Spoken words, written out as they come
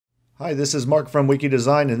Hi, this is Mark from Wiki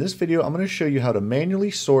Design. In this video, I'm going to show you how to manually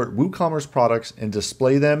sort WooCommerce products and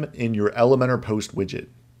display them in your Elementor post widget.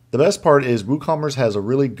 The best part is WooCommerce has a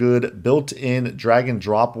really good built-in drag and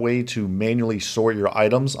drop way to manually sort your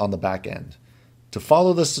items on the back end. To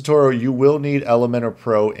follow this tutorial, you will need Elementor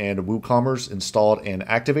Pro and WooCommerce installed and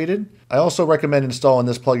activated. I also recommend installing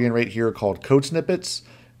this plugin right here called Code Snippets,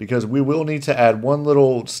 because we will need to add one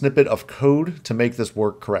little snippet of code to make this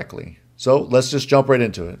work correctly. So let's just jump right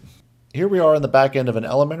into it. Here we are in the back end of an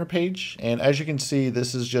Elementor page, and as you can see,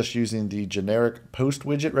 this is just using the generic post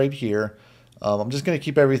widget right here. I'm just going to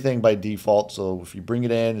keep everything by default, so if you bring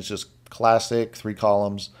it in, it's just classic 3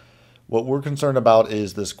 columns. What we're concerned about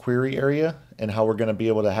is this query area and how we're going to be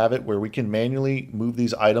able to have it where we can manually move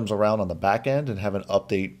these items around on the back end and have an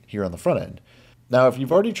update here on the front end. Now, if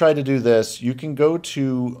you've already tried to do this, you can go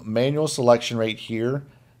to manual selection right here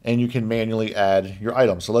and you can manually add your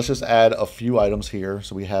items. So let's just add a few items here.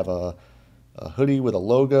 So we have a hoodie with a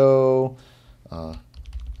logo,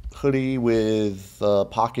 hoodie with a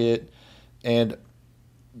pocket. And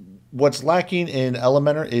what's lacking in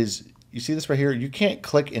Elementor is, you see this right here, you can't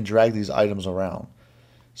click and drag these items around.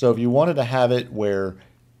 So if you wanted to have it where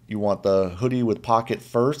you want the hoodie with pocket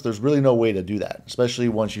first, there's really no way to do that, especially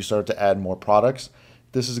once you start to add more products.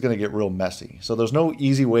 This is going to get real messy. So there's no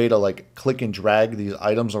easy way to like click and drag these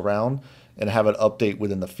items around and have it update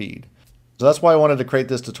within the feed. So that's why I wanted to create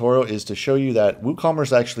this tutorial, is to show you that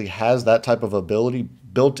WooCommerce actually has that type of ability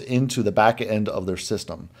built into the back end of their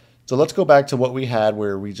system. So let's go back to what we had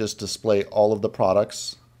where we just display all of the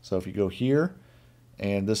products. So if you go here,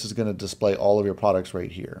 and this is going to display all of your products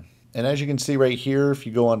right here. And as you can see right here, if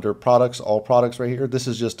you go under products, all products right here, this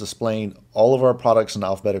is just displaying all of our products in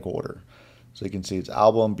alphabetical order. So you can see it's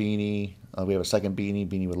album, beanie, we have a second beanie,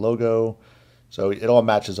 beanie with logo. So it all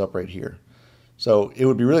matches up right here. So it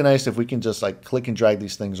would be really nice if we can just like click and drag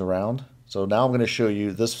these things around. So now I'm going to show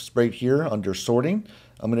you this right here under sorting.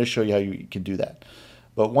 I'm going to show you how you can do that.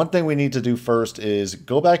 But one thing we need to do first is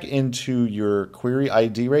go back into your query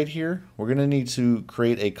ID right here. We're going to need to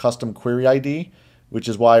create a custom query ID, which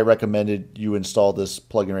is why I recommended you install this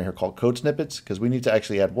plugin right here called Code Snippets, because we need to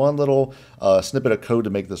actually add one little snippet of code to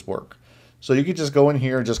make this work. So you could just go in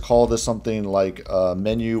here and just call this something like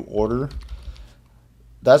menu order.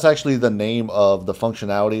 That's actually the name of the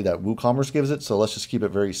functionality that WooCommerce gives it. So let's just keep it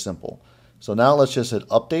very simple. So now let's just hit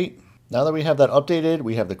update. Now that we have that updated,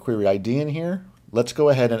 we have the query ID in here. Let's go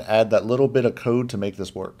ahead and add that little bit of code to make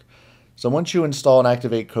this work. So once you install and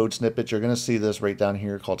activate Code Snippets, you're going to see this right down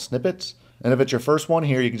here called Snippets. And if it's your first one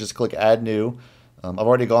here, you can just click Add New. I've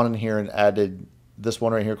already gone in here and added this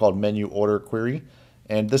one right here called Menu Order Query.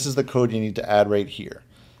 And this is the code you need to add right here.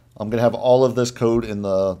 I'm going to have all of this code in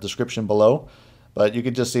the description below, but you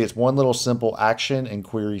can just see it's one little simple action and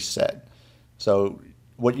query set. So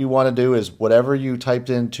what you want to do is whatever you typed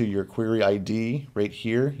into your query ID right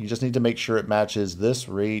here, you just need to make sure it matches this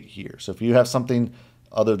right here. So if you have something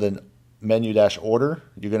other than menu-order,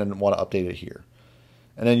 you're going to want to update it here.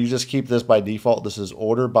 And then you just keep this by default. This is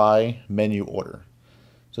order by menu order.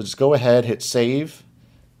 So just go ahead, hit save,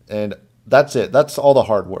 and that's it. That's all the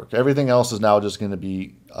hard work. Everything else is now just going to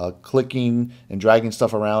be clicking and dragging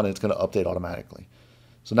stuff around, and it's going to update automatically.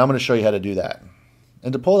 So now I'm going to show you how to do that.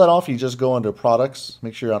 And to pull that off, you just go under products,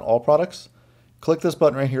 make sure you're on all products, click this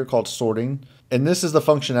button right here called sorting. And this is the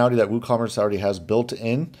functionality that WooCommerce already has built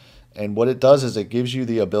in. And what it does is it gives you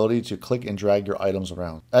the ability to click and drag your items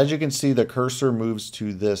around. As you can see, the cursor moves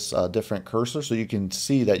to this different cursor, so you can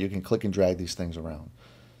see that you can click and drag these things around.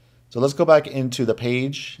 So let's go back into the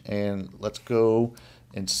page and let's go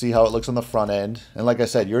and see how it looks on the front end. And like I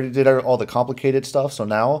said, you already did all the complicated stuff. So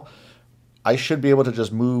now I should be able to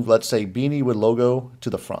just move, let's say, beanie with logo to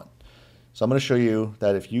the front. So I'm going to show you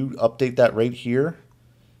that if you update that right here,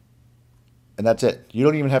 and that's it. You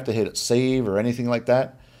don't even have to hit save or anything like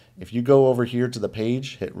that. If you go over here to the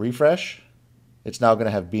page, hit refresh, it's now going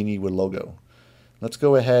to have beanie with logo. Let's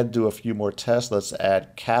go ahead, do a few more tests. Let's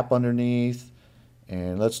add cap underneath.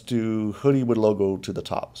 And let's do hoodie with logo to the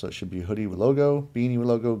top. So it should be hoodie with logo, beanie with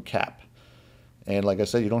logo, cap. And like I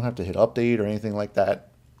said, you don't have to hit update or anything like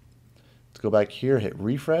that. Let's go back here, hit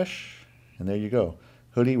refresh, and there you go.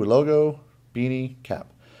 Hoodie with logo, beanie,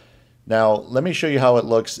 cap. Now, let me show you how it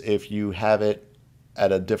looks if you have it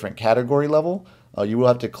at a different category level. You will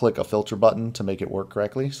have to click a filter button to make it work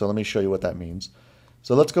correctly. So let me show you what that means.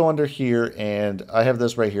 So let's go under here, and I have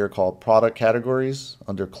this right here called product categories.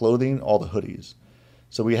 Under clothing, all the hoodies.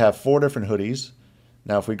 So we have 4 different hoodies.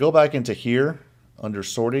 Now if we go back into here, under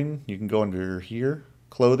sorting, you can go under here,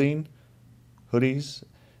 clothing, hoodies.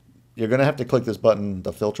 You're going to have to click this button,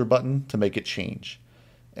 the filter button, to make it change.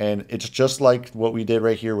 And it's just like what we did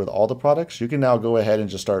right here with all the products. You can now go ahead and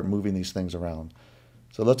just start moving these things around.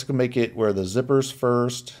 So let's make it where the zippers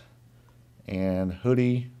first and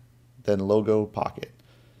hoodie, then logo pocket.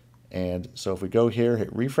 And so if we go here,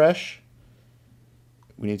 hit refresh,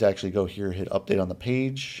 we need to actually go here, hit update on the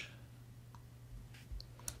page.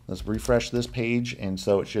 Let's refresh this page. And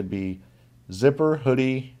so it should be zipper,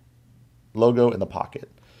 hoodie, logo in the pocket.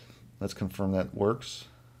 Let's confirm that works.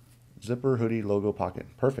 Zipper, hoodie, logo, pocket.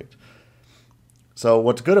 Perfect. So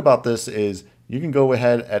what's good about this is you can go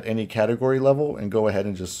ahead at any category level and go ahead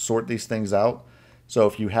and just sort these things out. So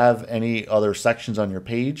if you have any other sections on your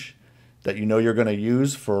page that you know you're going to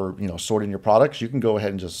use for sorting your products, you can go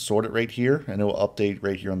ahead and just sort it right here and it will update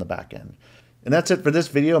right here on the back end. And that's it for this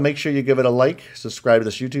video. Make sure you give it a like, subscribe to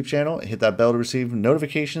this YouTube channel, and hit that bell to receive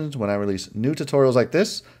notifications when I release new tutorials like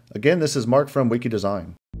this. Again, this is Mark from Wiki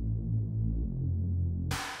Design.